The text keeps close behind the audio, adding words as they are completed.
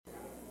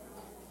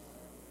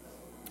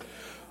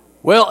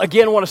Well,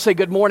 again, I want to say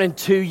good morning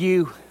to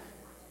you.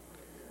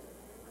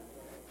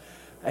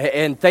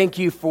 And thank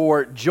you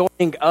for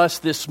joining us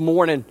this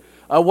morning.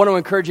 I want to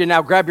encourage you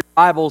now, grab your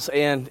Bibles,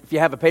 and if you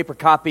have a paper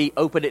copy,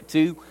 open it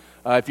too.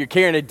 If you're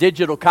carrying a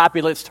digital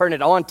copy, let's turn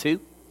it on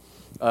too.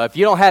 If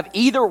you don't have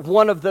either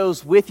one of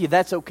those with you,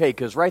 that's okay,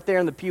 because right there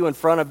in the pew in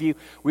front of you,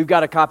 we've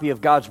got a copy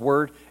of God's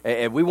Word,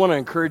 and we want to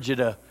encourage you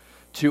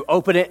to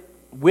open it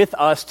with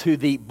us to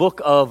the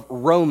book of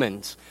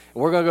Romans.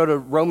 And we're going to go to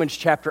Romans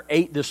chapter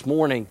 8 this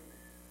morning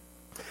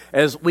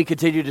as we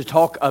continue to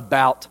talk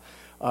about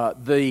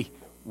the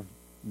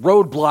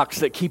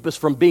roadblocks that keep us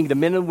from being the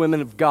men and women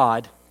of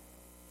God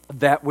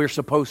that we're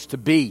supposed to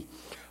be.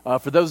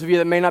 For those of you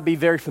that may not be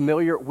very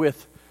familiar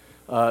with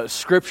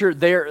Scripture,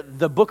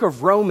 the book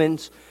of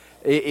Romans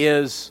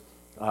is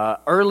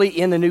early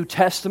in the New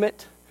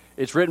Testament.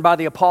 It's written by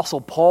the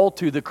Apostle Paul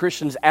to the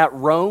Christians at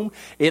Rome.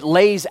 It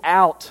lays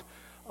out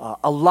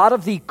a lot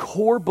of the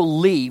core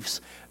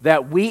beliefs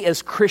that we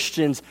as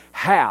Christians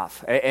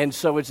have. And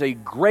so it's a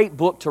great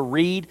book to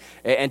read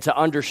and to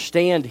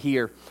understand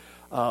here.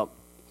 But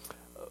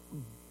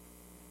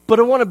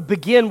I want to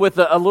begin with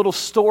a little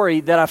story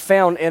that I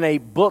found in a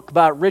book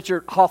by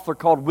Richard Hoffler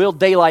called Will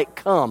Daylight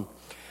Come?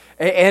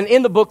 And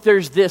in the book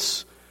there's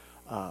this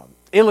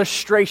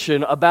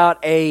illustration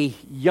about a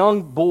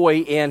young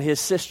boy and his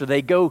sister.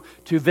 They go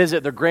to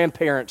visit their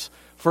grandparents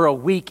for a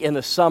week in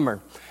the summer.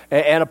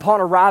 And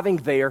upon arriving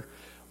there,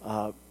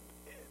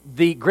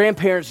 the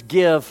grandparents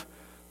give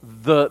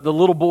the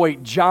little boy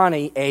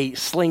Johnny a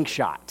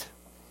slingshot.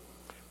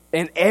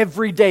 And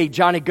every day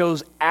Johnny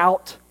goes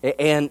out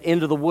and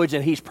into the woods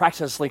and he's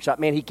practicing a slingshot.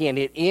 Man, he can't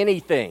hit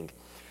anything.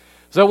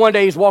 So one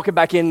day he's walking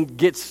back in,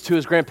 gets to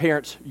his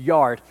grandparents'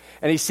 yard,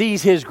 and he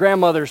sees his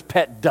grandmother's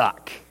pet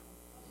duck.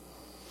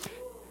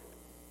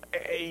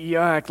 You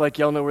act like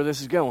y'all know where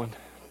this is going.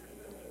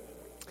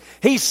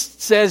 He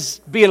says,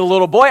 being a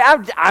little boy,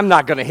 I'm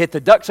not going to hit the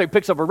duck. So he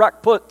picks up a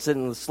rock, puts it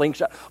in the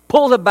slingshot,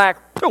 pulls it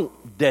back, boom,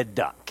 dead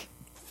duck.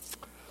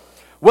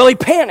 Well, he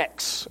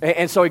panics,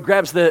 and so he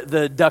grabs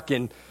the duck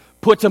and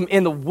puts him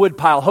in the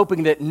woodpile,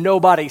 hoping that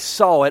nobody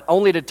saw it,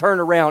 only to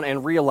turn around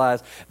and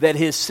realize that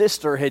his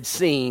sister had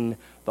seen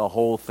the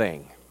whole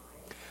thing.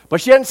 But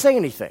she didn't say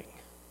anything.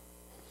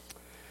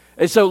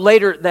 And so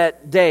later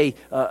that day,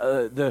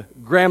 the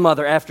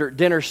grandmother after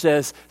dinner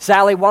says,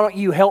 Sally, why don't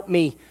you help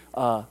me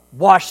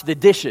wash the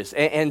dishes?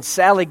 And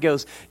Sally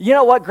goes, you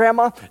know what,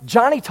 Grandma?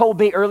 Johnny told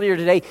me earlier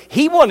today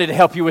he wanted to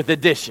help you with the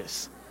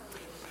dishes.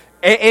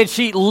 And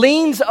she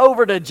leans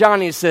over to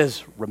Johnny and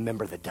says,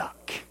 remember the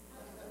duck.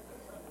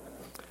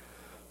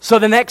 So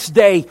the next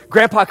day,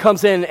 Grandpa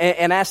comes in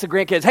and asks the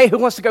grandkids, hey, who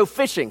wants to go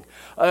fishing?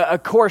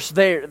 Of course,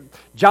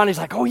 Johnny's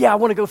like, oh yeah, I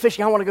want to go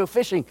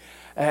fishing.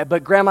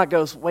 But Grandma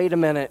goes, wait a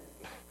minute,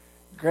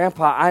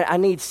 Grandpa, I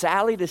need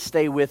Sally to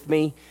stay with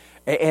me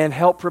and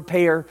help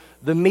prepare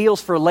the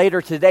meals for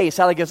later today.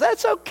 Sally goes,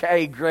 that's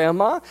okay,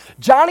 Grandma.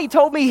 Johnny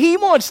told me he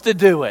wants to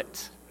do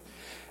it.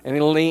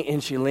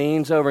 And she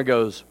leans over and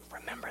goes,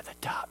 remember the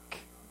duck.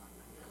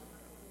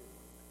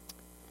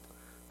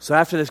 So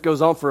after this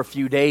goes on for a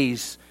few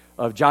days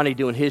of Johnny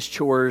doing his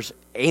chores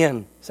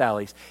and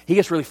Sally's, he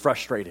gets really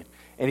frustrated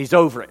and he's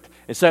over it.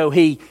 And so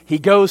he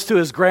goes to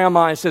his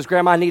grandma and says,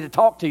 Grandma, I need to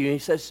talk to you.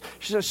 And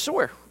she says,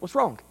 sure, what's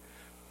wrong?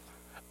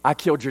 I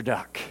killed your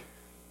duck.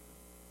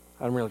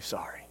 I'm really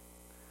sorry.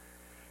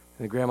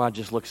 And the grandma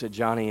just looks at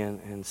Johnny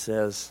and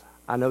says,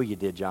 I know you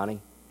did,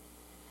 Johnny.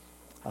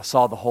 I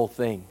saw the whole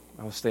thing.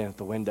 I was standing at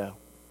the window.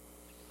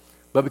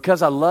 But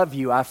because I love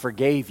you, I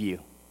forgave you.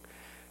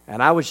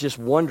 And I was just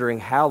wondering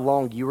how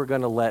long you were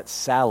going to let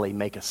Sally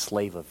make a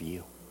slave of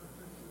you.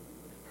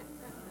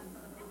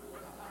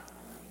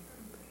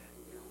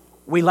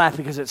 We laugh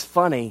because it's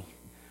funny,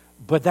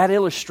 but that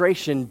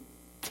illustration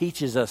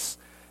teaches us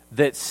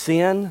that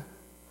sin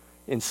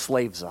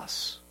enslaves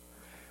us.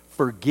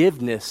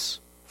 Forgiveness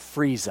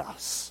frees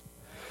us.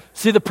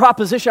 See, the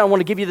proposition I want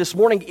to give you this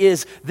morning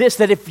is this,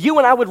 that if you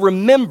and I would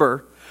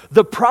remember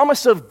the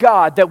promise of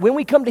God that when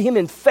we come to Him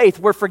in faith,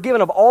 we're forgiven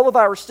of all of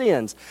our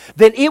sins,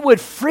 then it would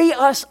free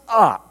us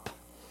up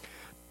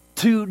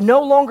to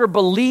no longer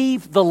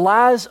believe the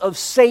lies of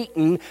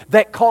Satan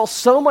that cause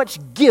so much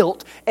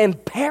guilt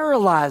and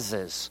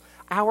paralyzes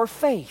our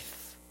faith.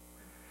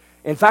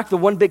 In fact, the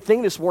one big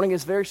thing this morning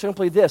is very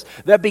simply this,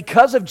 that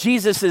because of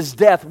Jesus'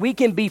 death, we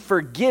can be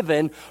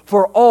forgiven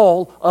for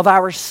all of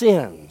our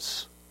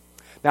sins.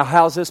 Now,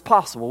 how is this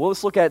possible? Well,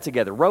 let's look at it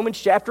together. Romans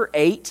chapter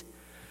 8.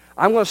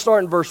 I'm going to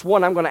start in verse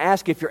 1. I'm going to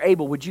ask if you're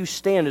able, would you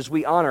stand as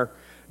we honor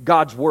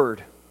God's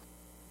word?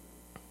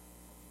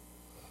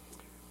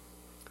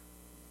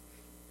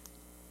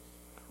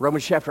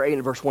 Romans chapter 8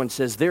 and verse 1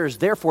 says, there is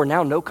therefore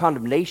now no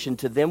condemnation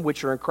to them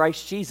which are in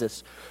Christ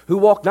Jesus, who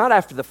walk not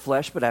after the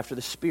flesh, but after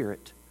the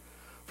Spirit.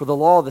 For the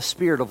law of the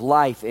Spirit of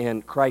life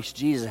in Christ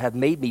Jesus hath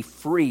made me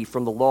free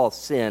from the law of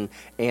sin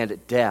and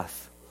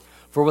death.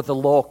 For what the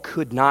law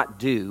could not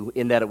do,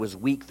 in that it was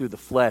weak through the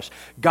flesh,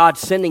 God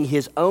sending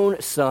His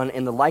own Son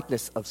in the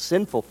likeness of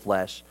sinful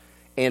flesh,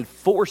 and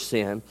for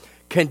sin,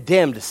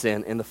 condemned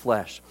sin in the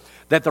flesh,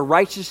 that the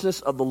righteousness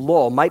of the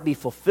law might be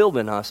fulfilled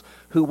in us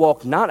who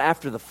walk not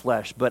after the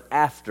flesh, but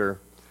after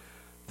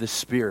the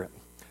Spirit.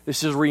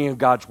 This is a reading of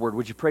God's Word.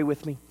 Would you pray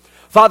with me?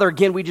 Father,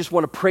 again, we just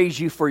want to praise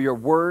you for your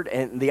Word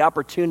and the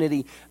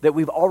opportunity that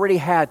we've already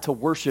had to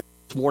worship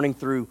this morning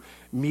through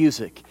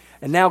music.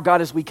 And now,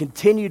 God, as we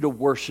continue to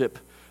worship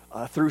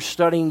through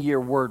studying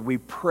your Word, we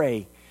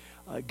pray,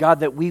 God,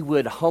 that we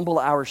would humble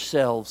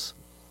ourselves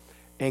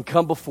and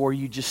come before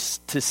you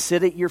just to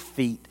sit at your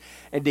feet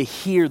and to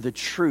hear the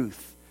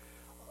truth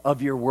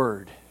of your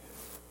word.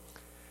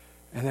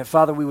 And that,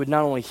 Father, we would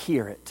not only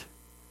hear it,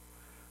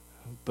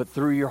 but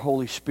through your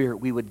Holy Spirit,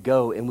 we would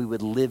go and we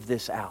would live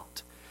this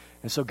out.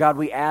 And so, God,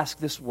 we ask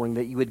this morning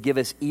that you would give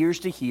us ears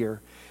to hear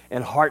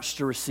and hearts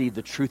to receive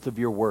the truth of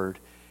your word.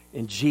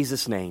 In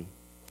Jesus' name,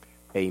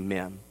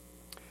 amen.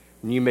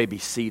 And you may be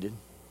seated.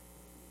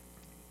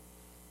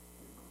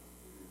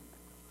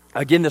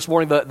 Again, this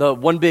morning, the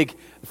one big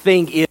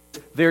thing is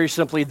very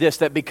simply this,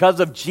 that because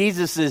of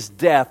Jesus'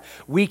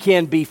 death, we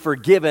can be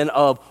forgiven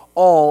of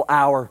all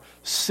our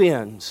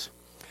sins.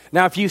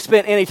 Now, if you've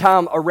spent any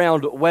time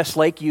around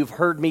Westlake, you've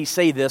heard me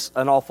say this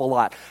an awful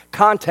lot.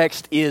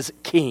 Context is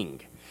king.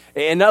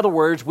 In other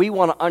words, we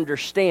want to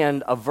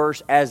understand a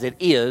verse as it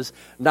is,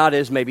 not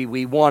as maybe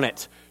we want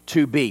it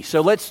to be.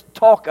 So let's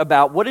talk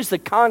about what is the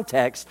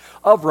context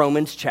of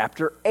Romans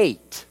chapter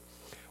 8.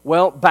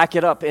 Well, back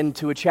it up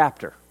into a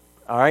chapter.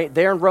 All right,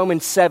 there in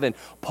Romans 7,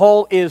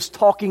 Paul is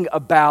talking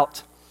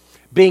about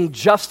being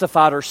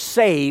justified or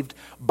saved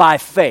by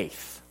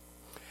faith.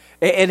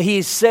 And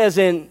he says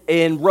in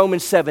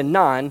Romans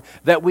 7:9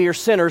 that we are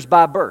sinners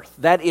by birth.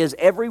 That is,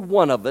 every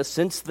one of us,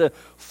 since the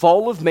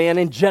fall of man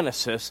in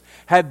Genesis,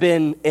 have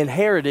been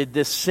inherited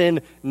this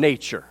sin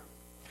nature.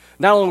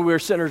 Not only we are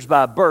sinners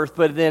by birth,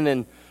 but then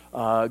in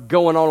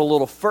going on a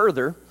little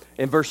further,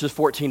 in verses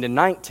 14 to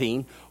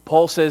 19,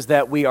 Paul says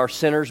that we are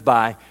sinners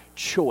by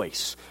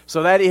choice.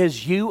 So that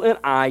is, you and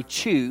I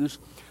choose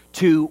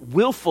to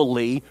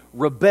willfully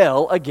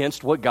rebel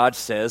against what God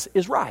says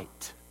is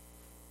right.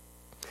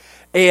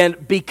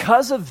 And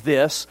because of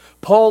this,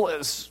 Paul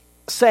is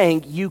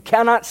saying you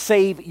cannot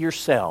save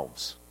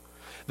yourselves.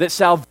 That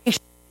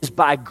salvation is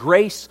by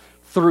grace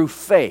through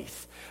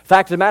faith.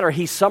 Fact of the matter,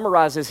 he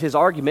summarizes his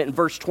argument in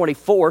verse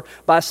 24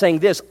 by saying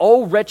this,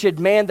 "O wretched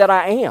man that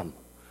I am,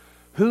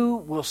 who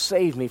will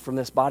save me from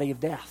this body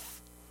of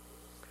death?"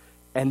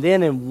 And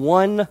then in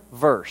one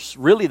verse,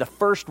 really the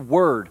first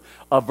word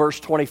of verse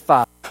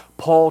 25,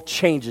 Paul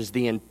changes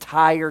the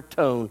entire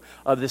tone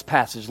of this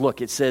passage.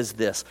 Look, it says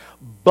this,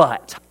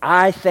 "But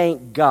I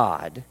thank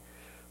God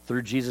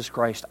through Jesus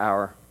Christ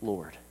our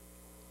Lord."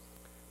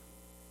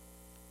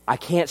 I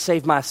can't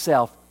save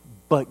myself,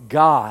 but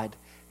God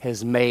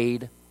has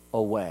made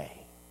a way.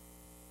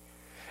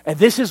 And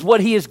this is what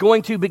he is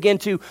going to begin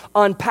to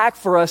unpack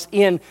for us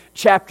in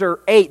chapter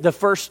 8, the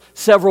first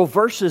several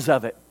verses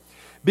of it.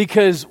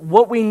 Because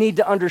what we need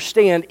to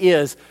understand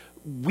is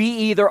we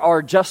either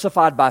are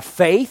justified by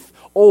faith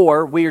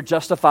or we are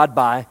justified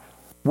by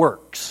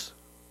works.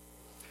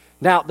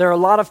 Now, there are a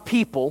lot of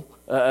people,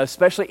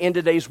 especially in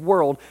today's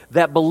world,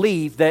 that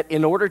believe that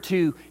in order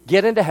to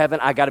get into heaven,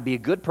 I got to be a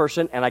good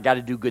person and I got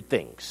to do good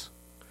things.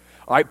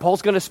 All right,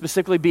 Paul's going to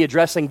specifically be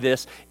addressing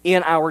this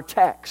in our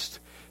text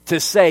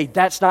to say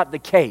that's not the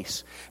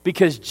case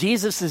because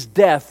Jesus'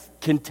 death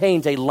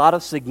contains a lot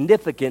of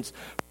significance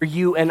for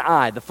you and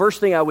I. The first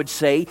thing I would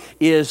say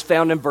is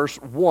found in verse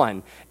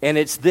 1, and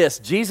it's this: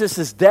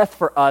 Jesus' death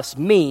for us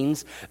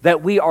means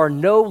that we are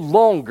no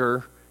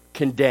longer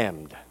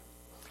condemned.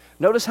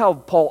 Notice how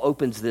Paul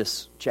opens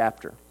this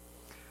chapter.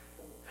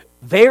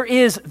 There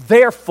is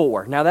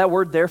therefore, now that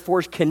word therefore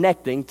is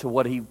connecting to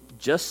what he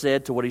just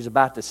said, to what he's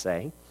about to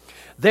say.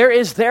 There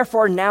is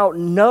therefore now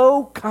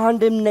no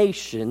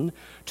condemnation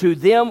to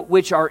them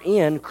which are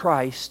in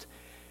Christ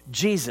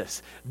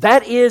Jesus.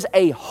 That is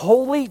a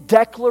holy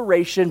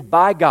declaration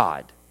by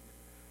God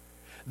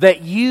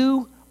that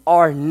you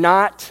are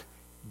not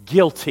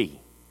guilty.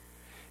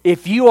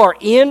 If you are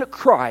in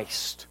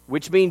Christ,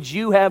 which means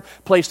you have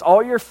placed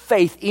all your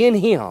faith in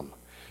Him,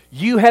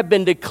 you have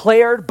been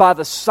declared by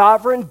the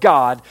sovereign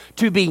God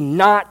to be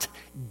not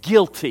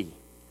guilty.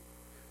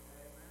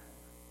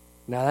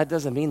 Now, that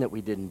doesn't mean that we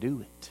didn't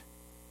do it.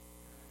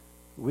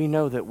 We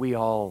know that we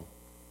all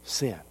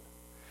sin.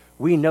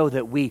 We know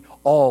that we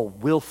all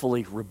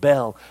willfully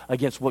rebel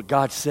against what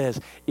God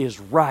says is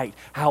right.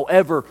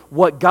 However,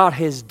 what God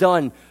has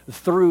done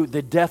through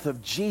the death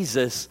of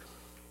Jesus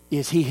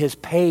is He has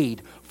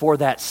paid for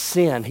that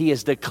sin. He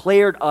has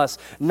declared us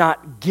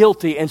not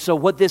guilty. And so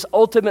what this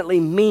ultimately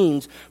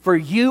means for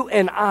you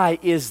and I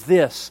is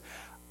this: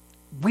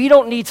 we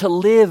don't need to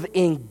live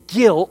in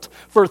guilt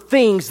for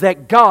things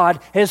that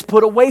God has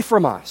put away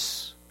from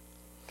us.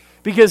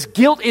 Because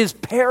guilt is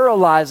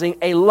paralyzing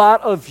a lot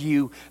of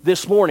you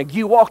this morning.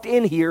 You walked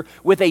in here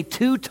with a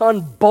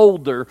 2-ton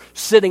boulder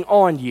sitting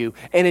on you,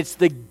 and it's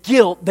the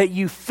guilt that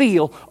you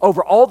feel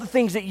over all the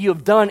things that you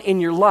have done in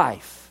your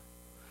life.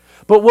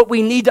 But what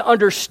we need to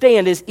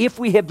understand is if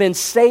we have been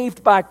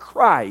saved by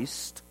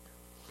Christ,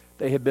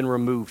 they have been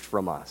removed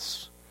from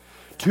us.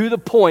 to the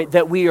point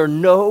that we are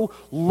no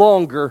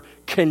longer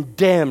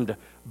condemned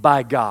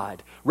by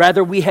God.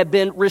 Rather, we have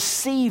been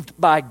received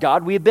by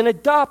God. We have been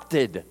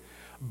adopted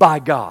by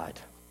God.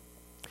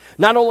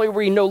 Not only are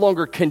we no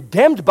longer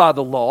condemned by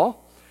the law,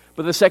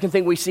 but the second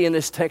thing we see in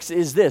this text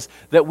is this,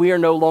 that we are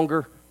no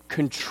longer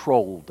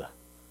controlled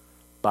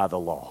by the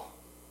law.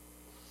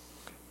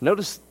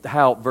 Notice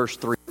how verse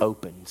 3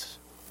 opens.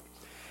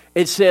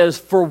 It says,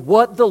 "For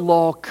what the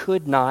law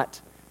could not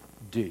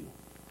do."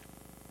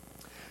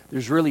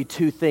 There's really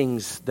two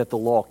things that the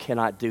law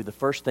cannot do. The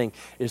first thing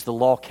is the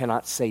law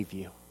cannot save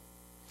you.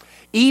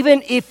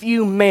 Even if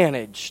you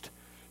managed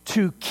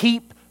to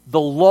keep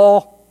the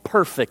law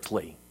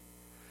perfectly,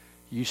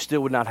 you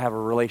still would not have a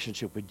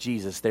relationship with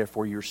Jesus.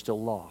 Therefore, you're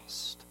still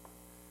lost.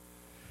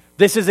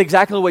 This is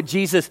exactly what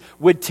Jesus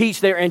would teach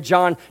there in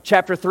John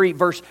chapter 3,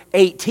 verse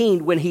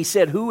 18, when he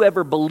said,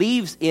 "Whoever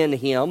believes in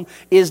him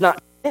is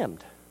not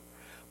condemned.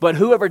 But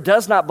whoever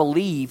does not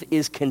believe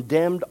is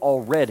condemned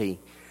already,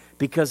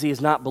 because he has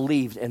not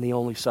believed in the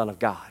only Son of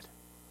God."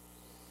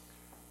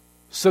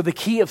 So the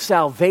key of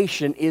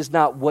salvation is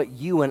not what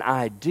you and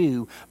I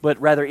do, but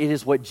rather it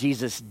is what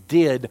Jesus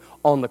did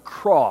on the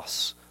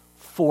cross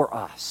for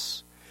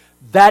us.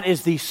 That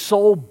is the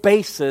sole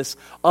basis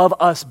of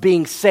us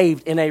being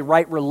saved in a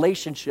right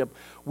relationship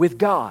with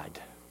God.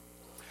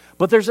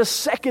 But there's a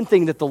second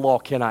thing that the law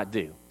cannot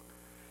do,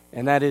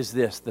 and that is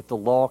this, that the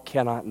law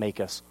cannot make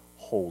us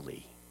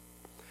holy.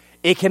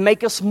 It can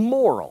make us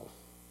moral.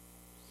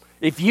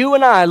 If you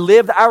and I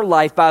lived our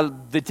life by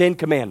the Ten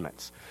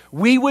Commandments,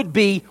 we would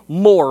be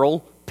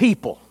moral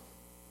people,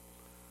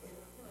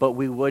 but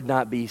we would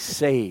not be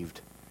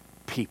saved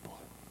people.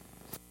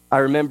 I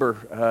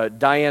remember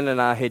Diane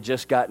and I had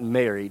just gotten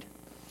married,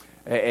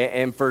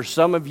 and for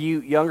some of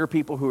you younger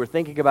people who are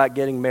thinking about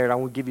getting married, I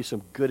want to give you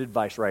some good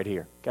advice right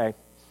here, okay?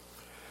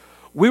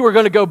 We were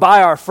going to go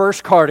buy our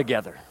first car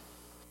together,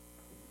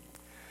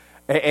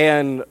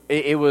 and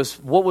it was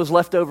what was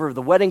left over of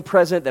the wedding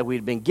present that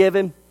we'd been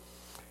given,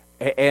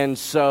 and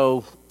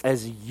so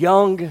as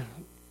young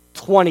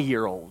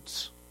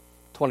 20-year-olds,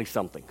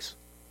 20-somethings,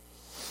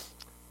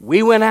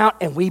 we went out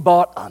and we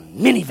bought a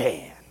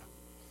minivan.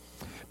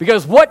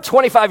 Because what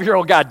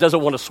 25-year-old guy doesn't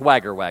want a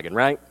swagger wagon,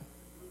 right?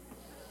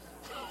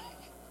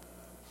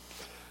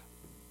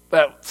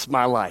 That's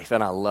my life,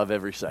 and I love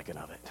every second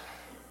of it.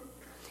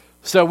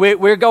 So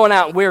we're going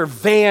out and we're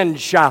van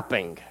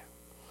shopping.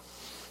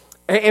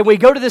 And we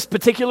go to this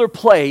particular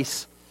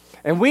place,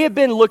 and we have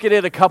been looking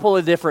at a couple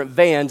of different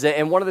vans,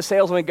 and one of the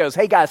salesmen goes,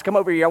 "Hey guys, come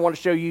over here, I want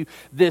to show you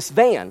this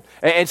van."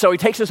 And so he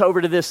takes us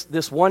over to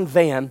this one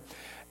van,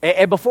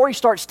 and before he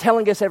starts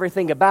telling us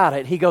everything about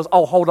it, he goes,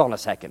 "Oh, hold on a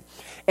second."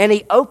 And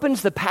he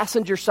opens the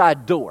passenger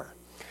side door,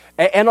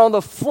 and on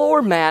the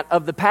floor mat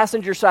of the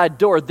passenger side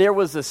door, there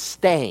was a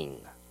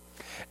stain.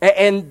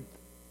 And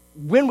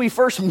when we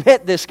first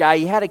met this guy,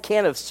 he had a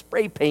can of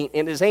spray paint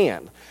in his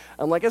hand.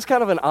 I'm like, that's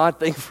kind of an odd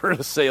thing for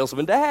a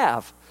salesman to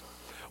have.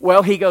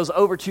 Well, he goes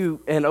over to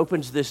and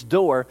opens this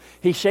door.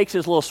 He shakes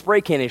his little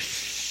spray can and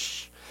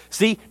shh.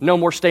 See, no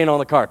more stain on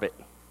the carpet.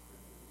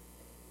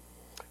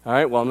 All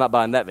right, well, I'm not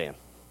buying that van.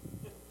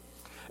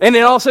 And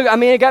then also,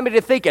 it got me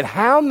to thinking,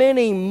 how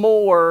many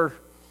more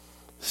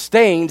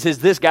stains has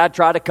this guy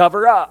tried to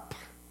cover up?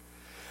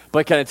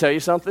 But can I tell you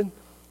something?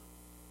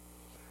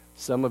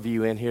 Some of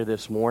you in here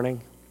this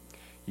morning,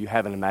 you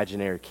have an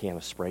imaginary can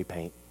of spray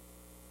paint,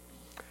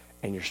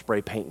 and you're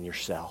spray painting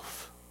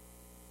yourself.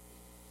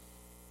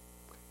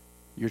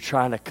 You're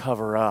trying to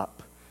cover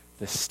up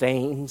the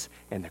stains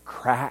and the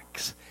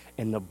cracks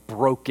and the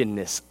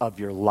brokenness of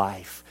your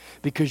life,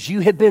 because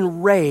you have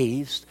been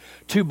raised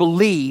to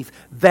believe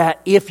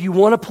that if you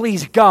want to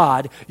please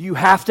God, you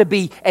have to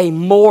be a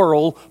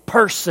moral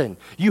person.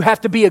 You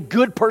have to be a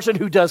good person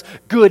who does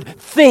good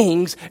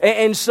things.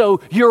 And so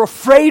you're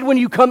afraid when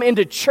you come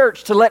into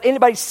church to let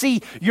anybody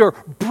see your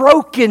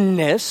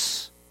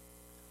brokenness,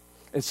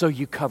 and so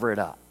you cover it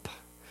up.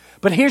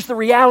 But here's the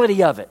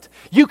reality of it.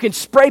 You can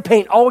spray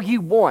paint all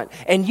you want,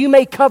 and you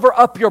may cover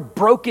up your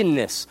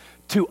brokenness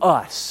to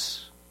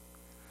us,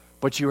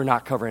 but you are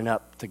not covering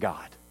up to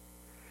God.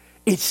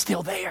 It's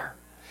still there,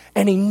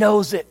 and He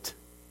knows it.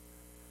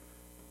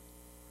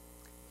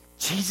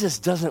 Jesus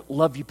doesn't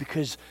love you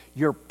because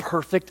you're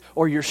perfect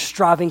or you're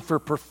striving for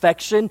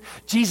perfection.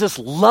 Jesus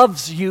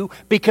loves you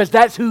because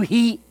that's who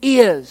He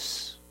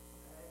is.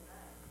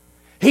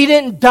 He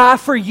didn't die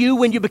for you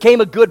when you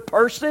became a good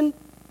person.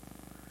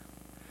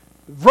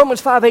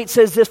 Romans 5:8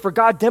 says this, "For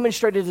God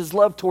demonstrated His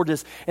love toward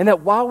us, and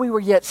that while we were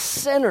yet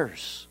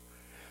sinners,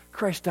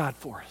 Christ died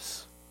for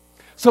us."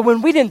 So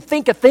when we didn't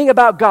think a thing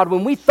about God,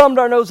 when we thumbed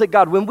our nose at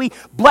God, when we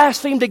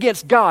blasphemed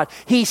against God,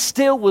 He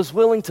still was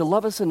willing to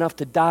love us enough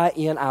to die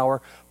in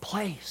our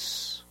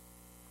place.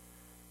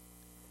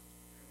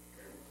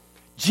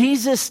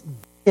 Jesus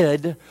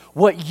did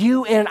what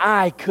you and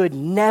I could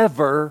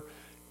never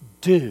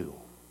do.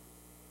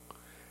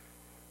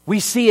 We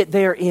see it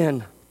there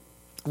in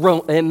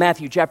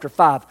Matthew chapter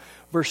 5,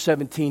 verse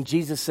 17.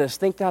 Jesus says,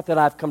 "Think not that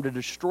I've come to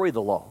destroy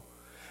the law.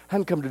 I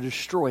haven't come to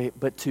destroy it,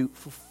 but to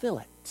fulfill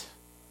it."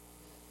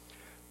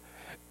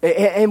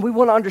 And we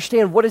want to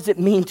understand, what does it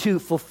mean to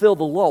fulfill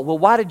the law? Well,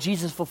 why did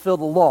Jesus fulfill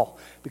the law?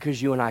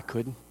 Because you and I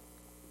couldn't.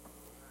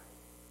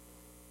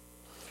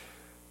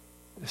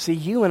 See,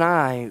 you and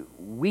I,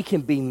 we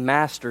can be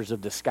masters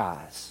of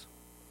disguise.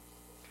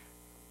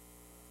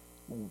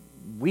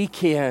 We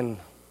can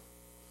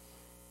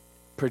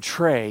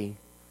portray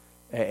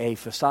a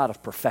facade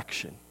of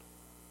perfection.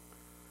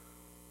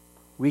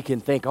 We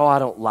can think, oh, I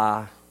don't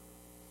lie.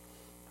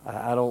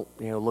 I don't,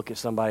 look at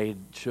somebody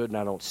shouldn't.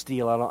 I don't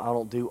steal. I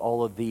don't do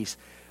all of these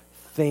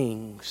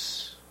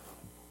things.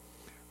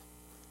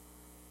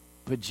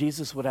 But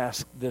Jesus would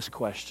ask this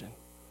question.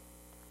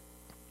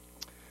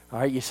 All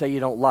right, you say you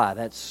don't lie.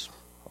 That's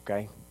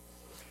okay.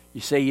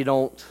 You say you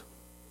don't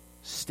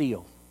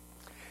steal.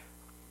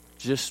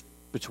 Just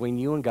between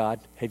you and God,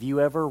 have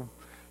you ever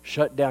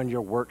shut down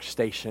your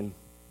workstation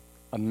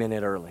a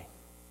minute early?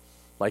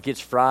 Like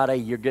it's Friday,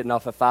 you're getting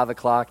off at 5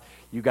 o'clock,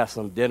 you got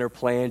some dinner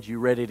plans, you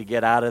ready to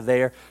get out of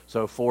there,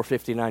 so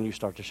 4:59 you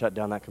start to shut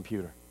down that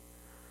computer.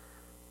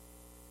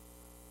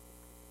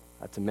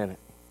 That's a minute.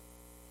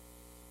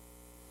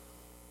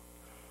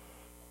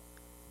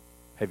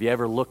 Have you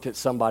ever looked at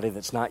somebody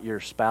that's not your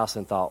spouse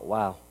and thought,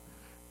 wow,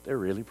 they're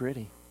really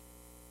pretty?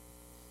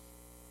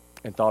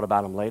 And thought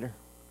about them later?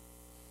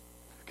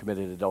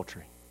 Committed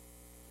adultery.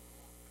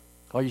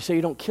 Oh, you say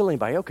you don't kill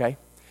anybody. Okay.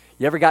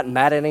 You ever gotten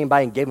mad at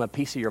anybody and gave them a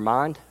piece of your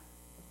mind?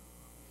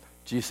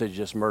 Jesus said you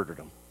just murdered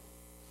them.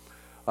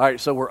 All right,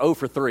 so we're 0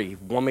 for 3.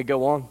 Want me to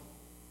go on?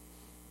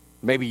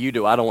 Maybe you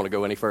do. I don't want to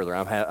go any further.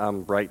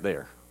 I'm right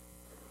there.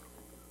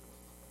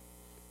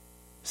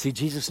 See,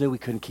 Jesus knew we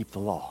couldn't keep the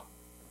law.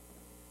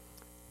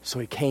 So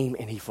he came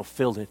and he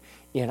fulfilled it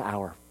in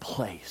our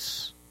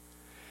place.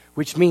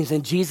 Which means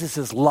in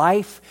Jesus'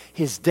 life,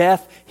 his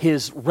death,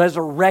 his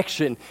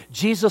resurrection,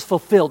 Jesus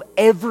fulfilled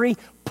every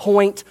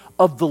point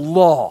of the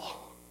law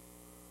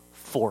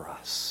for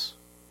us.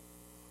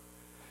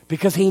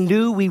 Because he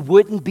knew we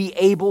wouldn't be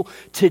able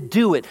to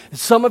do it.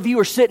 Some of you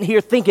are sitting here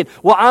thinking,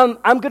 well,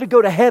 I'm going to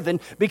go to heaven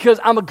because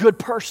I'm a good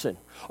person.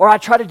 Or I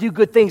try to do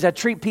good things. I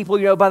treat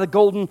people, by the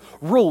golden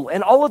rule.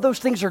 And all of those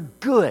things are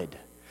good.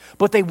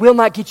 But they will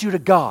not get you to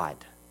God.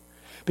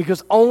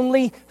 Because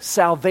only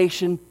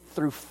salvation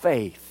through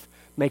faith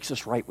makes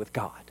us right with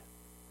God.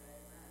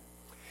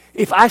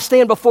 If I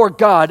stand before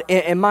God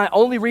and my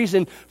only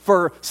reason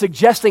for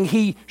suggesting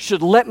he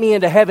should let me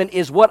into heaven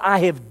is what I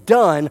have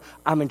done,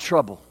 I'm in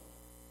trouble.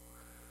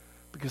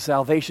 Because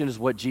salvation is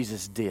what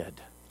Jesus did.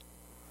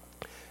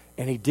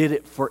 And he did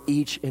it for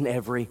each and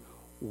every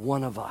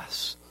one of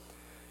us.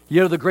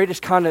 The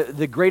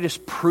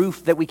greatest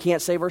proof that we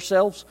can't save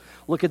ourselves?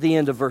 Look at the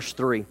end of verse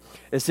 3.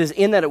 It says,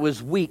 in that it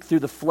was weak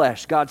through the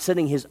flesh, God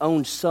sending his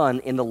own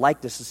Son in the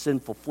likeness of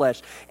sinful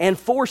flesh, and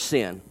for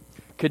sin,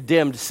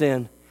 condemned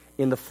sin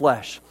in the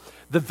flesh.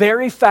 The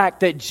very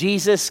fact that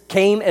Jesus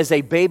came as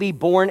a baby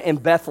born in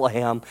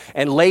Bethlehem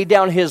and laid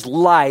down his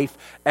life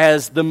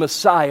as the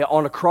Messiah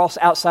on a cross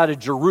outside of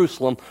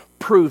Jerusalem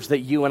proves that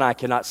you and I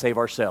cannot save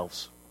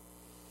ourselves.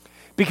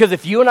 Because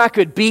if you and I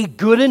could be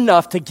good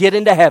enough to get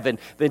into heaven,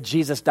 then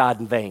Jesus died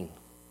in vain.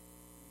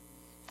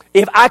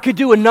 If I could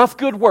do enough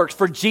good works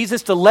for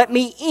Jesus to let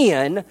me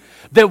in,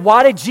 then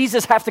why did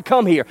Jesus have to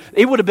come here?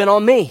 It would have been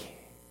on me.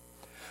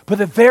 But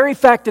the very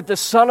fact that the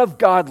Son of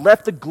God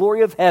left the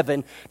glory of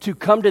heaven to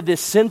come to this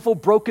sinful,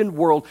 broken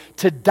world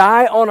to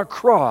die on a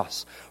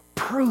cross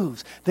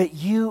proves that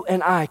you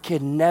and I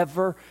can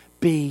never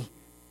be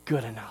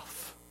good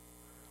enough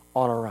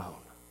on our own.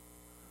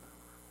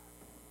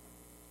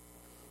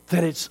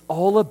 That it's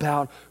all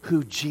about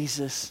who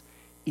Jesus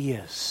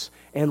is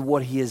and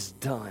what he has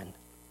done.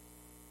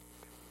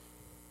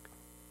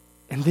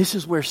 And this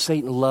is where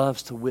Satan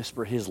loves to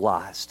whisper his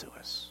lies to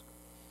us.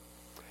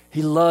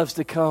 He loves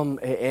to come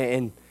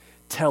and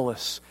tell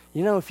us,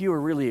 if you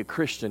were really a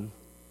Christian,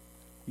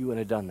 you wouldn't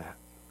have done that.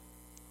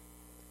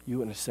 You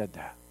wouldn't have said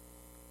that.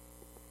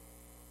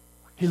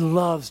 He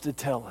loves to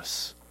tell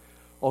us,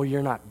 oh,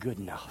 you're not good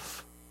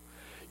enough.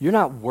 You're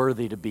not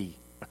worthy to be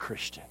a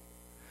Christian.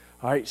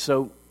 All right,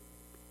 so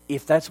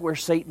if that's where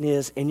Satan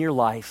is in your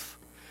life,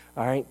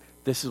 all right,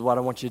 this is what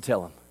I want you to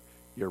tell him.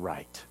 You're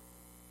right.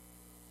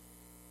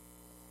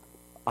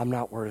 I'm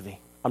not worthy.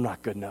 I'm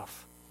not good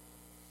enough.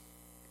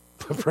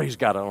 Praise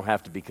God, I don't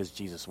have to because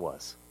Jesus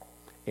was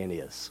and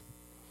is.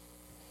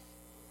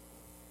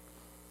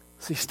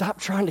 See, stop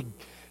trying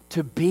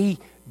to be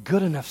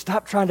good enough.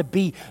 Stop trying to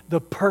be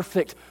the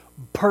perfect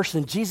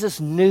person. Jesus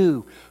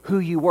knew who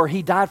you were.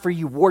 He died for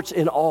you, warts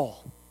and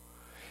all.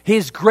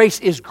 His grace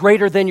is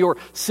greater than your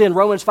sin.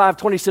 Romans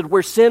 5:20 said,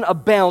 where sin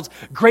abounds,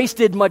 grace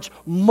did much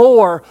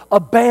more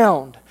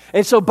abound.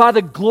 And so by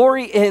the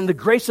glory and the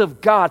grace of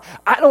God,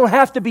 I don't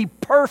have to be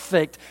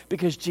perfect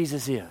because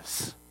Jesus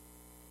is.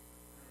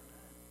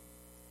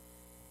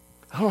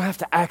 I don't have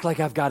to act like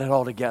I've got it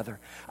all together.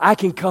 I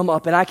can come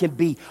up and I can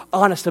be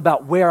honest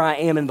about where I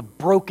am and the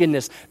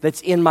brokenness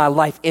that's in my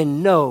life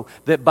and know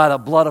that by the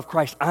blood of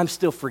Christ, I'm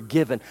still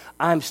forgiven.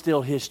 I'm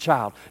still his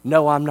child.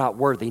 No, I'm not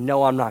worthy.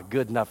 No, I'm not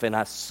good enough, and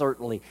I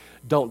certainly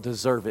don't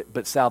deserve it.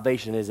 But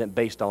salvation isn't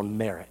based on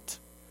merit.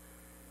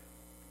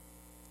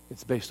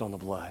 It's based on the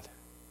blood.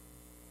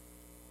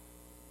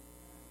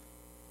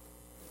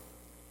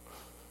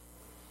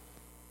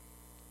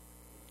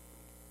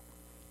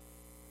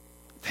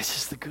 This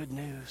is the good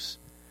news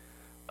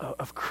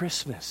of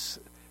Christmas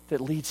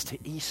that leads to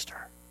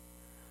Easter.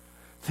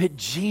 That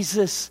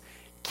Jesus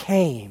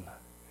came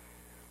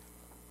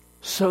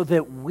so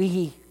that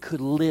we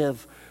could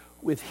live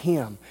with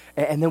Him.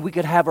 And then we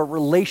could have a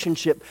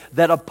relationship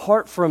that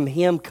apart from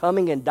Him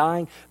coming and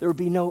dying, there would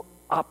be no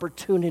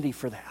opportunity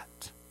for that.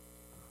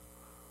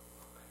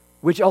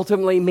 Which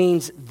ultimately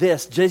means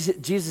this.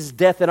 Jesus'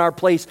 death in our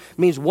place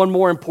means one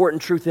more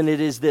important truth, and it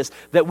is this: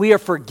 that we are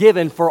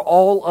forgiven for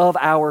all of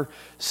our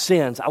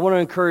sins. I want to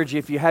encourage you,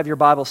 if you have your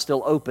Bible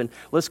still open,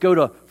 let's go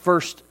to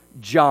 1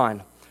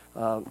 John.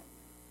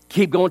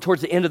 Keep going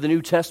towards the end of the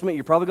New Testament.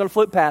 You're probably going to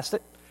flip past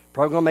it.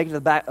 Probably going to make it to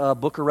the back,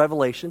 book of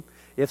Revelation.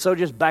 If so,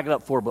 just back it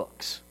up 4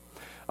 books.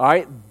 All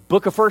right?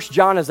 Book of 1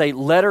 John is a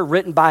letter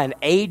written by an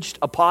aged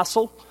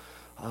apostle,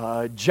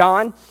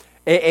 John.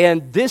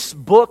 And this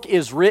book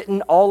is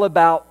written all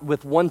about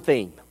with one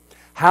theme: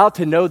 how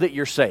to know that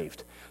you're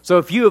saved. So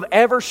if you have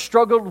ever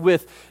struggled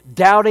with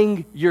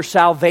doubting your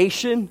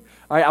salvation,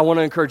 I want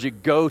to encourage you,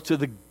 go to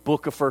the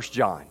book of 1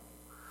 John.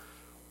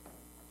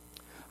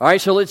 All right,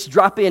 so let's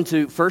drop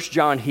into 1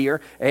 John here,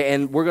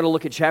 and we're going to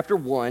look at chapter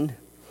 1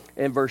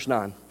 and verse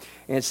 9.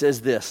 And it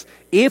says this: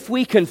 if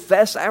we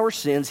confess our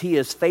sins, He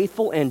is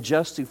faithful and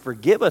just to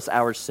forgive us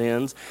our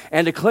sins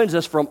and to cleanse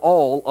us from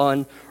all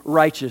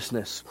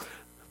unrighteousness.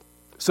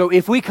 So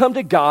if we come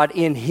to God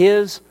in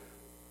His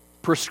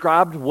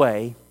prescribed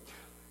way,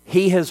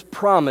 He has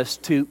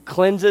promised to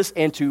cleanse us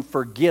and to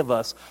forgive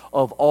us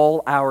of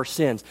all our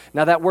sins.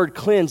 Now that word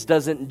cleanse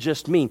doesn't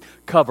just mean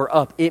cover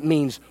up. It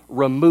means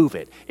remove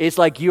it. It's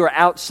like you're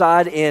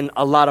outside in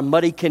a lot of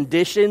muddy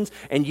conditions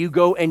and you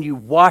go and you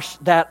wash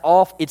that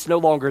off. It's no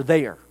longer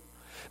there.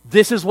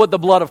 This is what the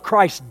blood of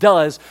Christ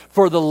does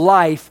for the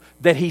life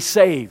that He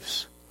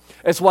saves.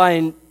 That's why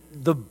in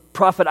the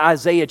prophet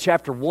Isaiah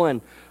chapter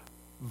 1,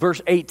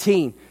 verse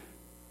 18,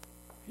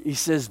 he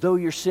says, though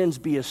your sins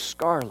be as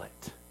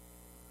scarlet,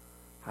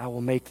 I will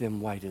make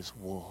them white as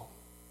wool.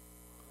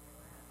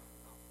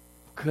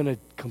 I'm going to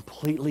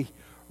completely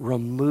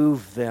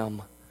remove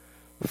them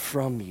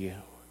from you.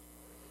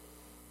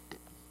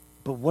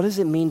 But what does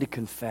it mean to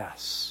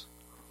confess?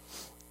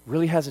 It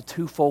really has a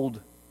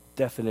twofold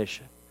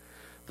definition.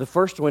 The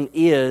first one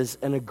is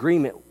an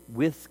agreement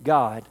with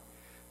God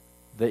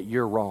that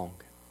you're wrong.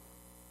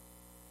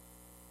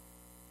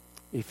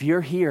 If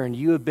you're here and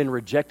you have been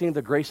rejecting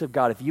the grace of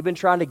God, if you've been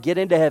trying to get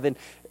into heaven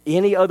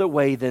any other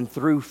way than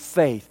through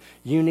faith,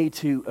 you need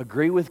to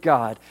agree with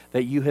God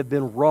that you have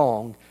been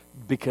wrong,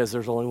 because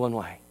there's only one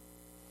way.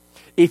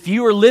 If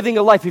you are living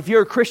a life, if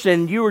you're a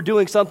Christian and you are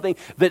doing something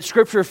that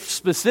Scripture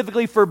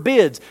specifically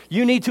forbids,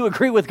 you need to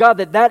agree with God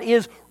that that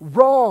is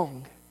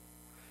wrong.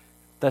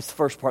 That's the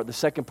first part. The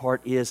second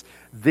part is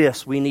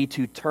this: we need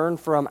to turn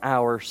from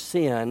our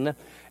sin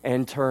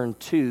and turn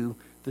to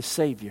the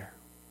Savior.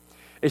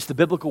 It's the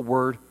biblical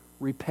word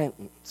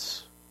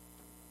repentance.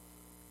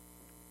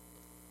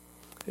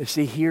 You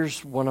see,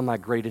 here's one of my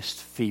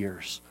greatest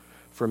fears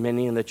for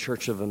many in the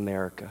Church of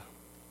America.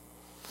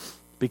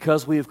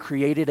 Because we have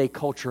created a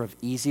culture of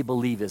easy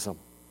believism.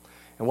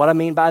 And what I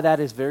mean by that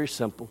is very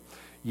simple.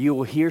 You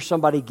will hear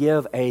somebody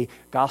give a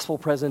gospel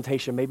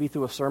presentation, maybe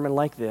through a sermon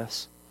like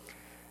this,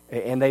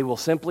 and they will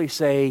simply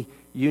say,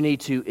 you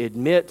need to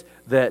admit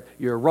that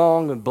you're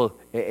wrong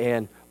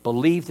and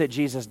believe that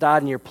Jesus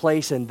died in your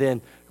place, and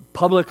then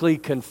publicly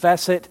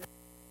confess it,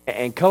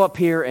 and come up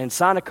here and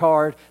sign a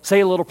card, say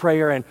a little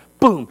prayer, and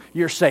boom,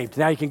 you're saved.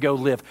 Now you can go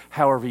live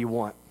however you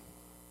want.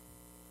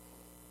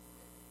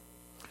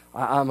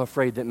 I'm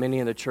afraid that many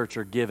in the church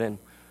are giving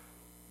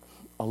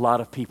a lot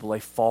of people a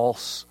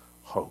false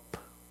hope,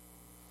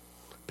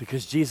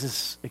 because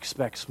Jesus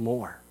expects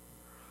more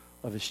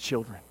of His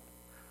children.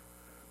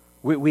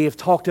 We have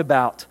talked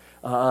about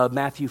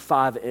Matthew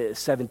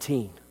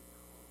 5:17,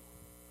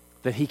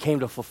 that He came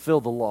to fulfill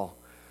the law.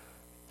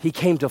 He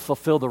came to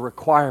fulfill the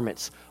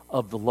requirements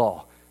of the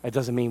law. That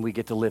doesn't mean we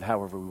get to live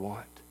however we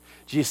want.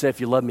 Jesus said, if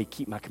you love me,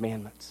 keep my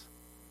commandments.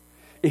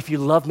 If you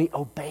love me,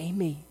 obey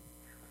me.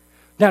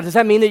 Now, does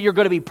that mean that you're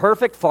going to be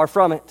perfect? Far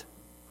from it.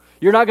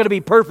 You're not going to be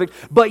perfect,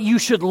 but you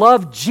should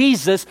love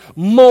Jesus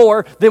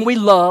more than we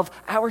love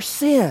our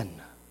sin.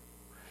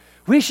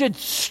 We should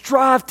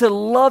strive to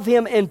love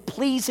Him and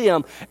please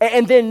Him,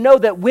 and then know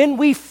that when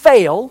we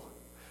fail,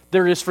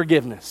 there is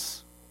forgiveness.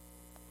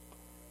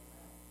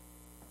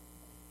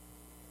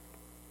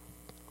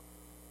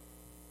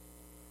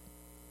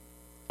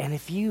 And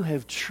if you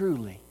have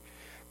truly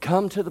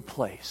come to the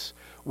place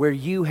where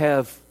you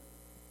have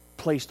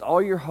placed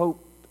all your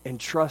hope and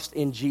trust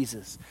in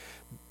Jesus,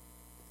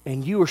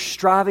 and you are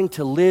striving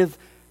to live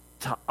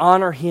to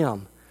honor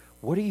Him,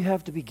 what do you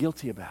have to be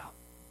guilty about?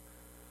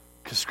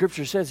 Because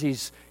Scripture says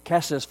He's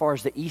cast as far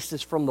as the east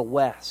is from the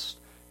west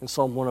in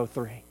Psalm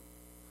 103.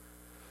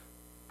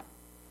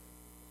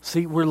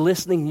 See, we're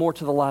listening more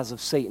to the lies of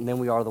Satan than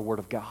we are the Word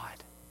of God.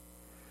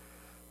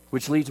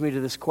 Which leads me to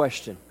this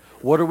question.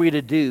 What are we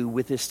to do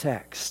with this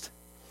text?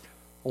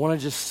 I want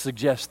to just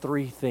suggest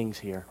three things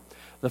here.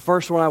 The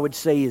first one I would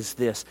say is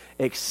this: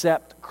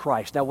 accept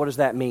Christ. Now, what does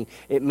that mean?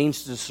 It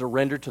means to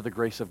surrender to the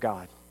grace of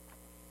God.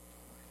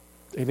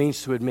 It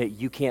means to admit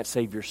you can't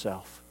save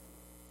yourself.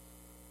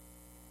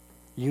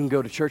 You can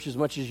go to church as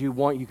much as you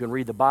want. You can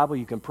read the Bible.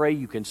 You can pray.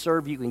 You can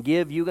serve. You can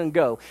give. You can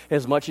go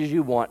as much as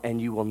you want,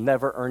 and you will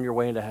never earn your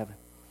way into heaven.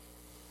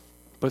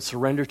 But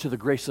surrender to the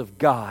grace of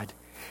God,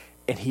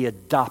 and He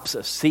adopts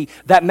us. See,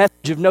 that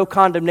message of no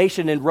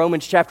condemnation in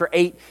Romans chapter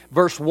 8,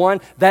 verse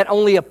 1, that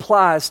only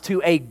applies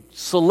to a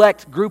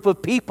select group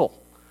of people.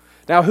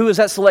 Now, who is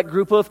that select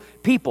group of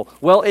people?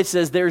 Well, it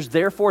says, there's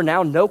therefore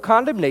now no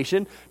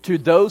condemnation to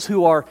those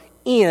who are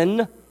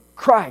in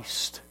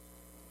Christ.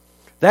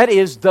 That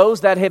is,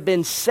 those that have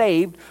been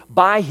saved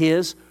by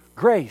His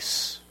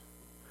grace,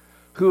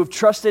 who have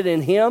trusted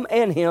in Him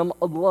and Him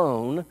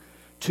alone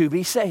to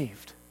be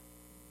saved.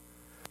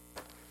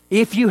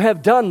 If you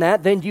have done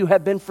that, then you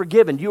have been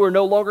forgiven. You are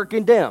no longer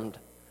condemned.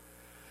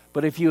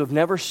 But if you have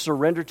never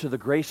surrendered to the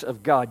grace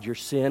of God, your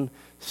sin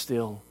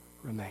still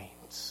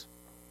remains.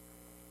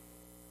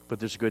 But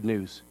there's good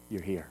news.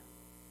 You're here.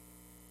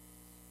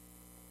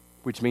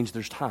 Which means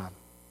there's time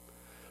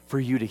for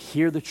you to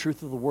hear the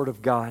truth of the Word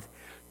of God,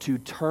 to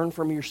turn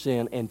from your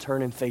sin and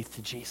turn in faith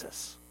to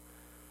Jesus.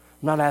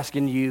 I'm not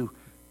asking you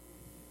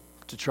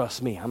to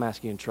trust me. I'm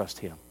asking you to trust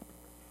Him.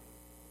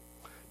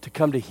 To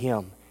come to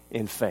Him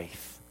in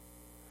faith.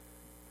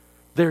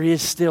 There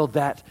is still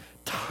that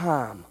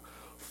time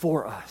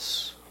for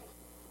us.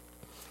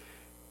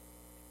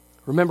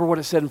 Remember what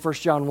it said in 1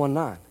 John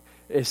 1:9.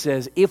 It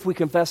says, if we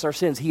confess our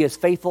sins, He is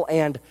faithful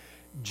and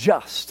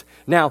just.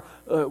 Now,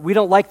 we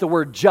don't like the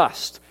word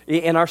just.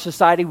 In our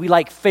society, we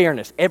like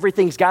fairness.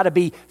 Everything's got to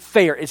be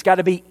fair. It's got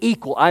to be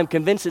equal. I'm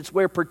convinced it's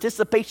where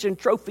participation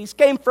trophies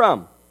came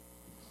from.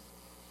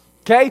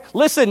 Okay?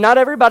 Listen, not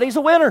everybody's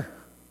a winner.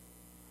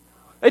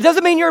 It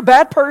doesn't mean you're a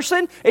bad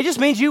person. It just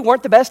means you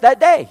weren't the best that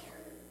day.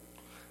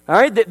 All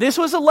right? This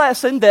was a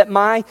lesson that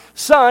my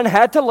son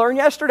had to learn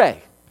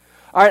yesterday.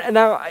 All right, and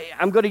now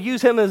I'm going to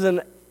use him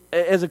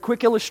as a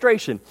quick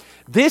illustration.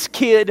 This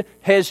kid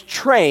has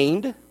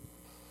trained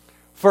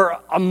for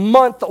a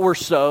month or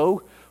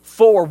so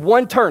for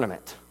one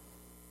tournament.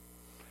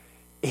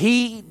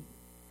 He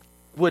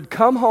would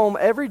come home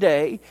every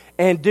day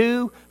and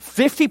do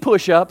 50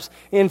 push-ups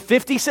and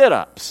 50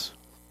 sit-ups.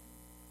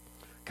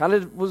 Kind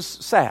of was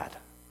sad.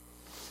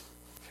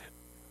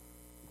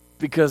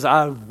 Because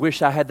I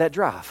wish I had that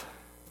drive.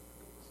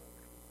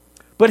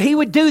 But he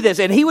would do this,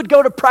 and he would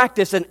go to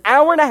practice an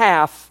hour and a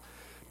half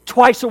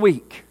twice a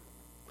week.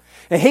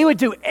 And he would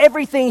do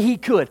everything he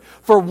could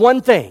for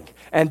one thing,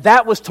 and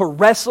that was to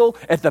wrestle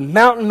at the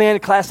Mountain Man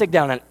Classic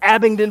down in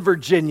Abingdon,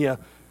 Virginia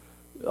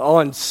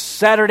on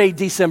Saturday,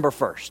 December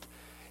 1st.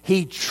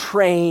 He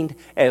trained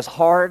as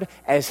hard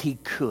as he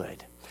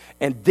could.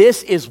 And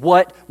this is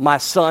what my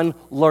son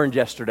learned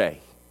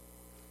yesterday.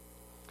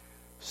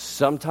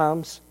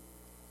 Sometimes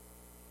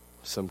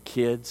some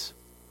kids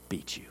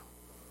beat you.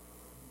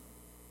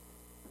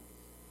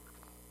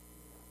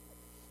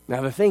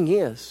 Now the thing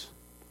is,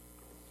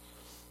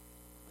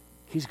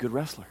 he's a good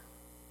wrestler.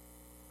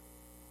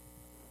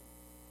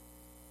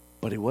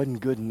 But he wasn't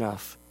good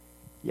enough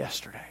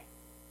yesterday.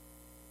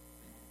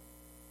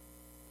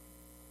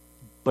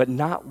 But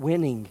not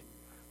winning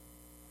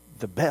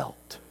the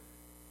belt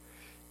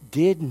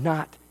did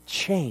not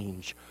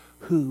change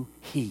who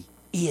he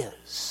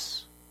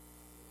is.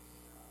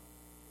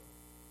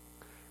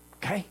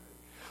 Okay?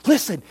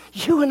 Listen,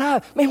 you and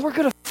I, man, we're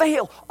going to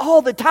fail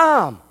all the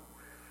time.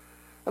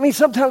 I mean,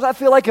 sometimes I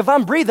feel like if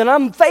I'm breathing,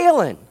 I'm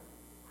failing.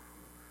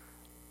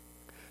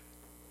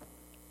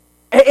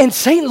 And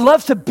Satan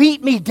loves to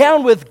beat me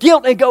down with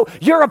guilt and go,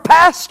 you're a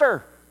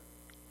pastor.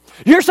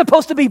 You're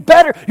supposed to be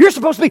better. You're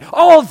supposed to be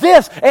all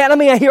this. And I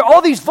mean, I hear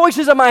all these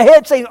voices in my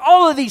head saying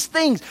all of these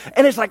things.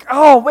 And it's like,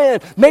 oh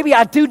man, maybe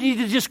I do need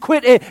to just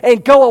quit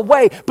and go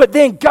away. But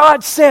then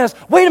God says,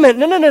 wait a minute,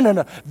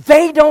 no.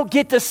 They don't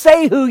get to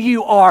say who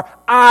you are.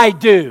 I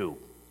do.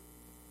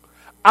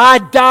 I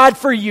died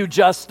for you,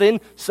 Justin.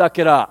 Suck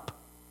it up.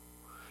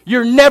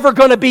 You're never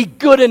going to be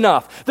good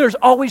enough. There's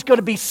always going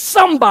to be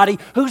somebody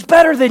who's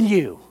better than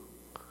you.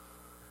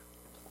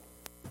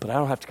 But I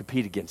don't have to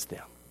compete against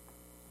them.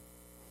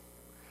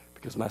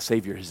 Because my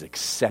Savior has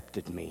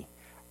accepted me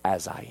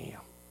as I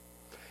am.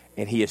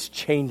 And He is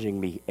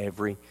changing me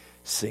every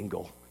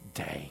single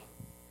day.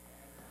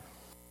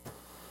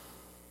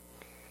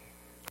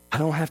 I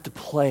don't have to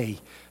play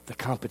the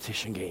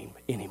competition game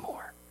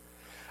anymore.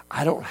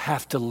 I don't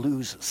have to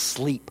lose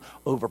sleep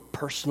over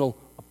personal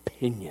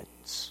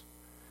opinions.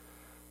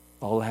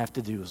 All I have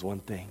to do is one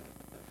thing: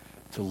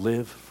 to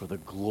live for the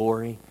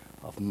glory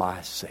of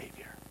my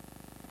Savior.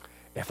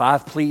 If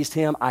I've pleased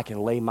Him, I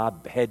can lay my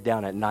head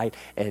down at night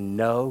and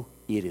know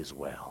it is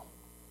well.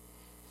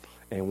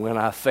 And when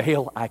I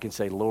fail, I can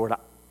say, Lord,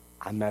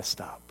 I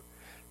messed up.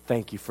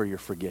 Thank you for your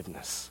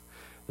forgiveness.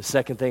 The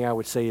second thing I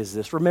would say is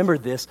this: remember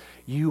this,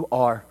 you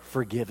are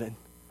forgiven.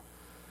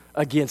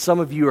 Again, some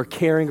of you are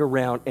carrying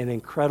around an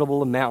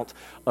incredible amount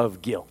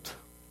of guilt.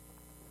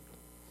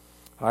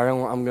 All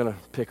right, I'm going to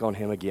pick on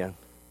him again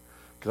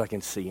because I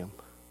can see him.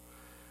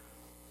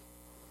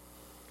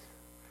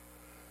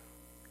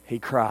 He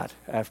cried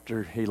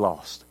after he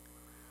lost.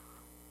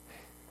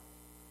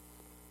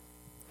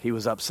 He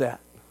was upset.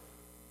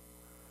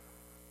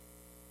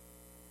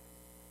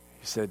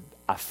 He said,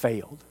 I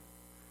failed.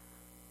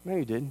 No,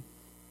 you didn't.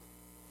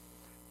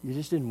 You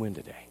just didn't win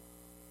today.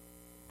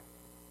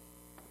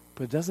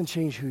 But it doesn't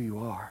change who you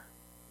are.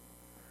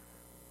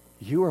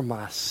 You are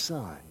my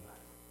son.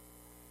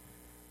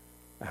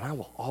 And I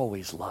will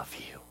always love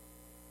you.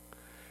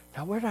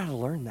 Now, where did I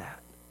learn that?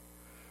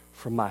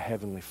 From my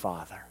Heavenly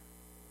Father.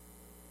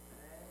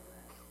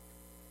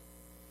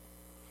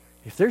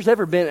 If there's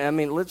ever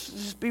been, let's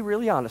just be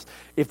really honest.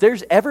 If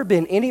there's ever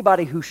been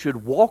anybody who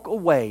should walk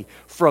away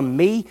from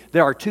me,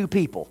 there are two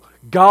people,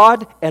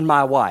 God and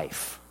my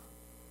wife.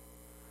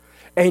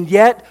 And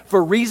yet,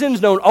 for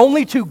reasons known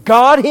only to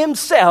God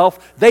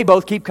Himself, they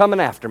both keep coming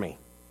after me.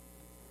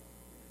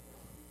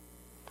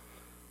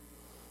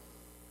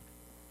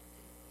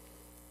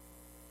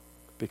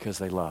 Because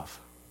they love.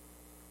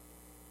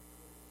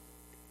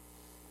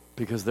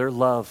 Because their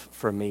love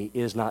for me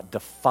is not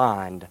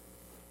defined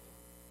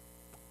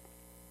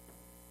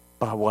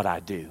by what I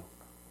do,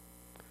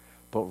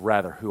 but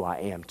rather who I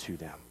am to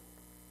them.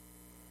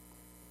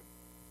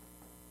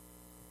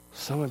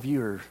 Some of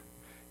you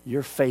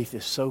your faith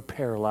is so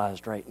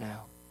paralyzed right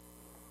now.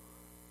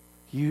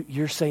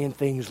 You're saying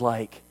things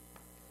like,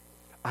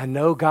 I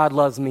know God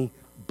loves me,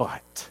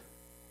 but.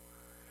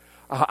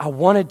 I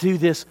want to do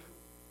this,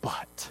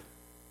 but.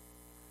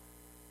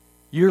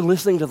 You're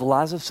listening to the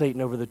lies of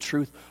Satan over the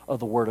truth of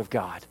the Word of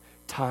God.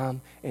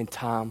 Time and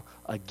time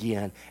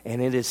again.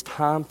 And it is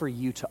time for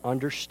you to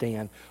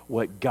understand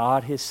what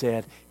God has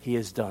said He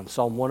has done.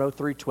 Psalm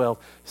 103:12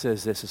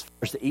 says this, as far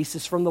as the east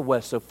is from the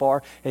west, so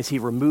far as He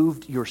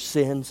removed your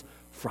sins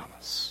from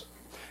us.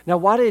 Now,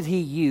 why did He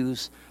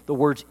use the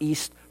words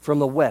east from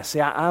the west?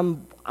 See,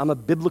 I'm a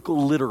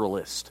biblical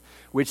literalist,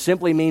 which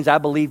simply means I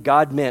believe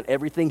God meant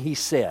everything He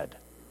said.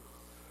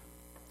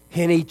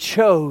 And He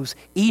chose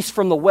east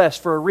from the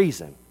west for a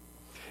reason.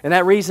 And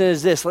that reason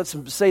is this. Let's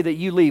say that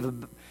you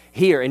leave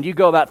here and you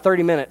go about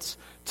 30 minutes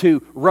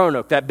to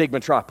Roanoke, that big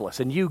metropolis,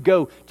 and you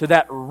go to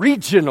that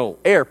regional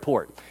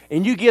airport,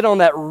 and you get on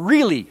that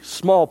really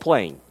small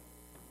plane,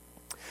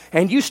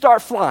 and you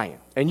start flying,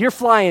 and you're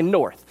flying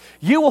north.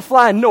 You will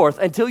fly north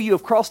until you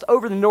have crossed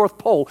over the North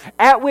Pole,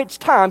 at which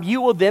time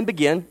you will then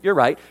begin, you're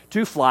right,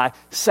 to fly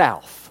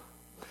south.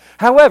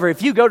 However,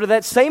 if you go to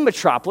that same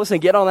metropolis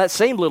and get on that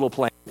same little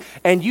plane,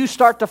 and you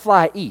start to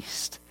fly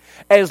east,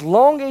 as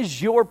long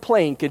as your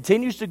plane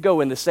continues to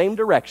go in the same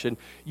direction,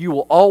 you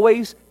will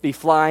always be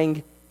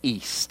flying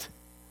east.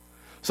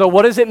 So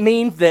what does it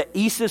mean that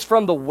east is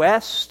from the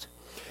west?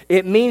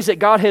 It means that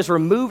God has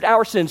removed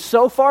our sins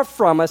so far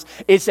from us,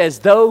 it's as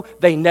though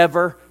they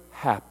never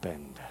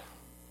happened.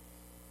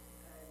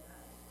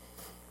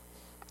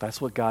 That's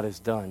what God has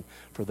done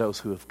for those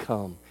who have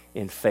come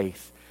in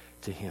faith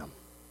to Him.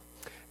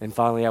 And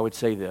finally, I would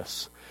say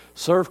this.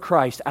 Serve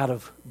Christ out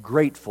of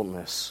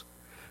gratefulness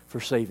for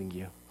saving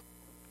you.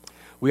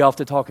 We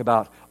often talk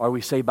about, are we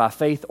saved by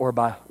faith or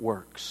by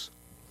works?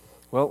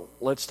 Well,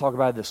 let's talk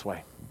about it this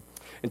way.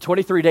 In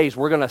 23 days,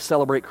 we're going to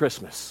celebrate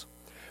Christmas.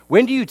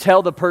 When do you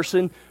tell the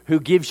person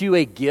who gives you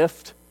a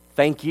gift,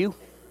 thank you?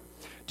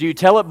 Do you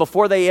tell it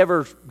before they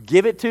ever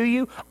give it to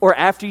you, or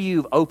after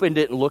you've opened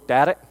it and looked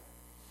at it?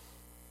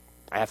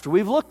 After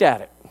we've looked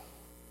at it.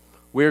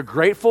 We're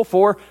grateful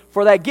for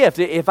that gift.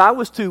 If I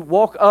was to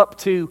walk up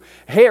to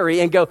Harry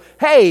and go,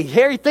 hey,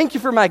 Harry, thank you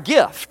for my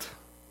gift,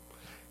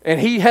 and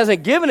he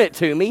hasn't given it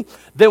to me,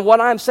 then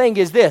what I'm saying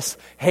is this,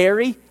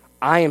 Harry,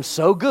 I am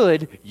so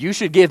good, you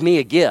should give me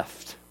a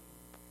gift.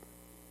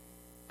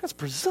 That's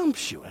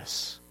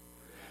presumptuous.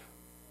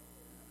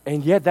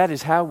 And yet that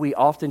is how we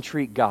often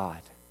treat God.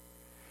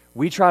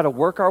 We try to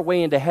work our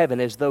way into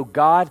heaven as though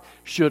God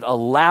should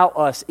allow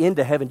us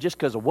into heaven just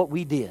because of what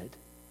we did.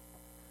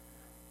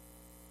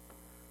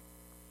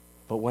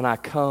 But when I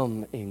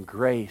come in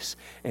grace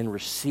and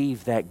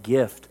receive that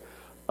gift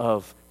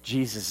of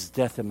Jesus'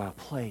 death in my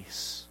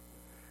place,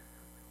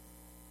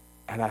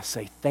 and I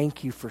say,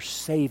 thank you for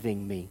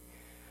saving me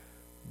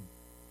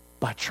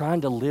by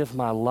trying to live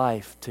my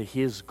life to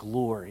His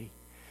glory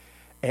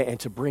and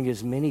to bring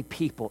as many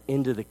people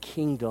into the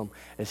kingdom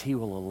as He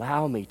will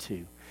allow me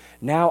to.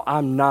 Now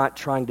I'm not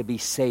trying to be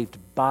saved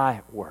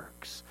by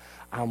works.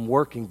 I'm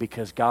working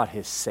because God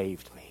has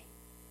saved me.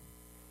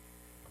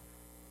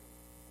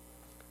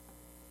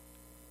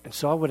 And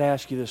so I would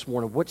ask you this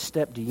morning, what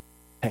step do you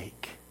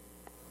take?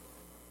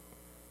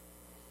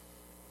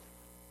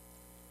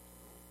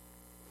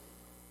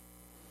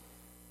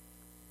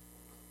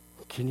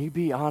 Can you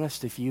be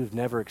honest if you've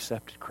never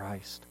accepted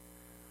Christ?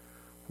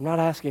 I'm not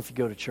asking if you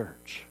go to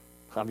church.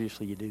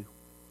 Obviously you do.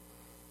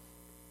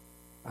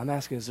 I'm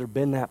asking, has there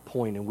been that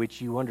point in which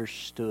you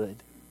understood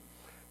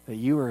that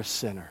you were a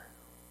sinner?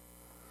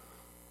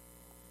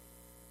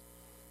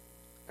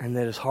 And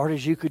that as hard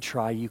as you could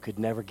try, you could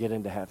never get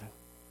into heaven.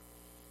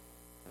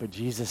 But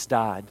Jesus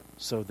died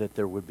so that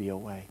there would be a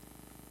way.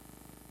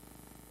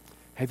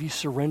 Have you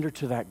surrendered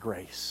to that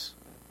grace?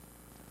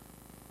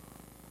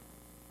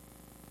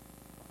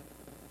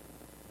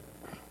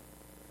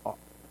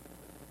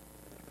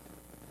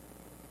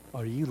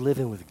 Are you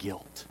living with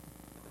guilt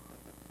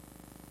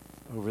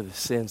over the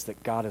sins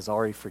that God has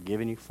already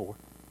forgiven you for?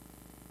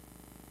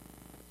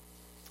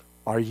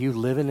 Are you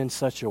living in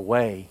such a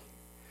way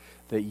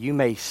that you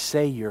may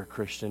say you're a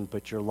Christian,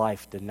 but your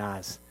life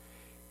denies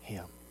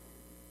Him?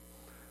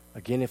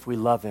 Again, if we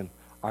love Him,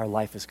 our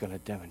life is going to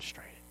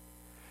demonstrate it.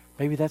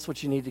 Maybe that's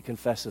what you need to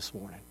confess this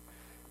morning.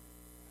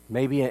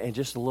 Maybe in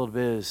just a little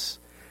bit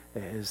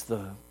as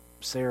the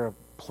Sarah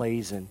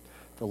plays and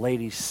the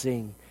ladies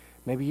sing,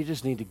 maybe you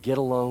just need to get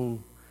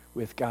alone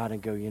with God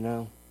and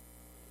go,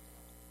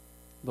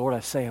 Lord, I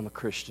say I'm a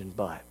Christian,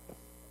 but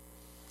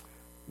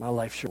my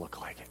life sure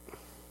look like it.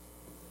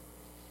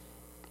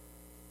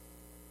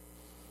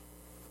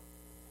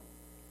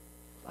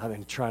 I've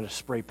been trying to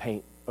spray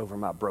paint over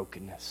my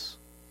brokenness.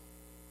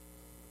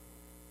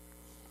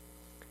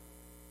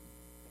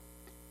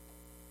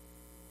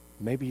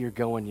 Maybe you're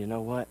going, you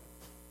know what?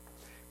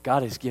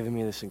 God has given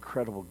me this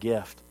incredible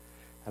gift,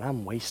 and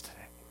I'm wasting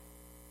it.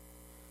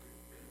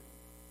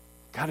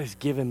 God has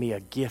given me a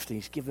gift, and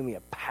He's given me a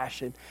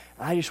passion,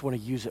 and I just want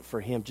to use it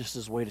for Him just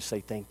as a way to say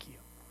thank you.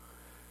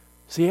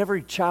 See,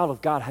 every child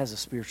of God has a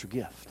spiritual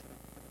gift,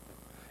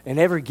 and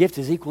every gift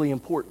is equally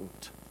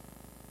important.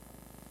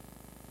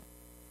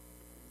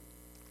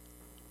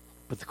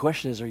 But the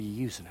question is, are you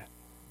using it?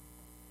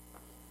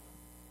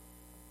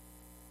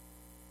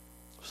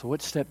 So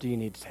what step do you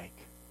need to take?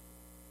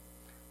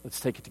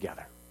 Let's take it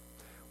together.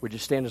 Would you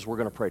stand as we're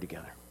going to pray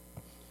together?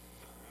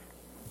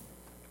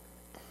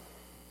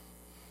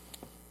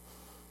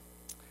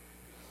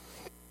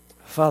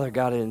 Father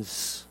God,